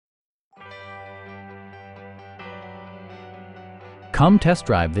Come test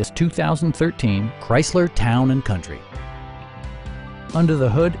drive this 2013 Chrysler Town Country. Under the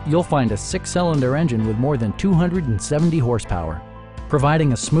hood, you'll find a 6-cylinder engine with more than 270 horsepower,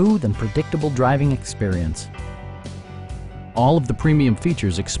 providing a smooth and predictable driving experience. All of the premium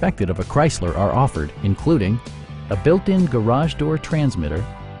features expected of a Chrysler are offered, including a built-in garage door transmitter,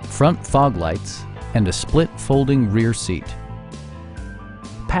 front fog lights, and a split folding rear seat.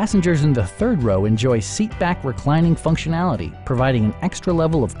 Passengers in the third row enjoy seat-back reclining functionality, providing an extra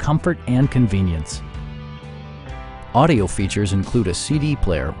level of comfort and convenience. Audio features include a CD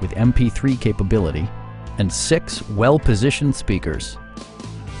player with MP3 capability and 6 well-positioned speakers.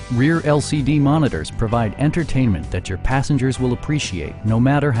 Rear LCD monitors provide entertainment that your passengers will appreciate no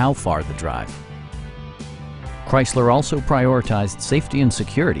matter how far the drive. Chrysler also prioritized safety and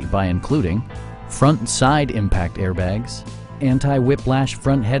security by including front and side impact airbags, anti-whiplash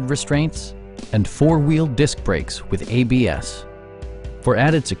front head restraints, and 4-wheel disc brakes with ABS. For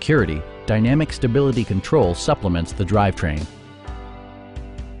added security, dynamic stability control supplements the drivetrain.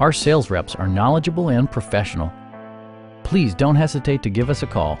 Our sales reps are knowledgeable and professional. Please don't hesitate to give us a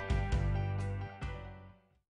call.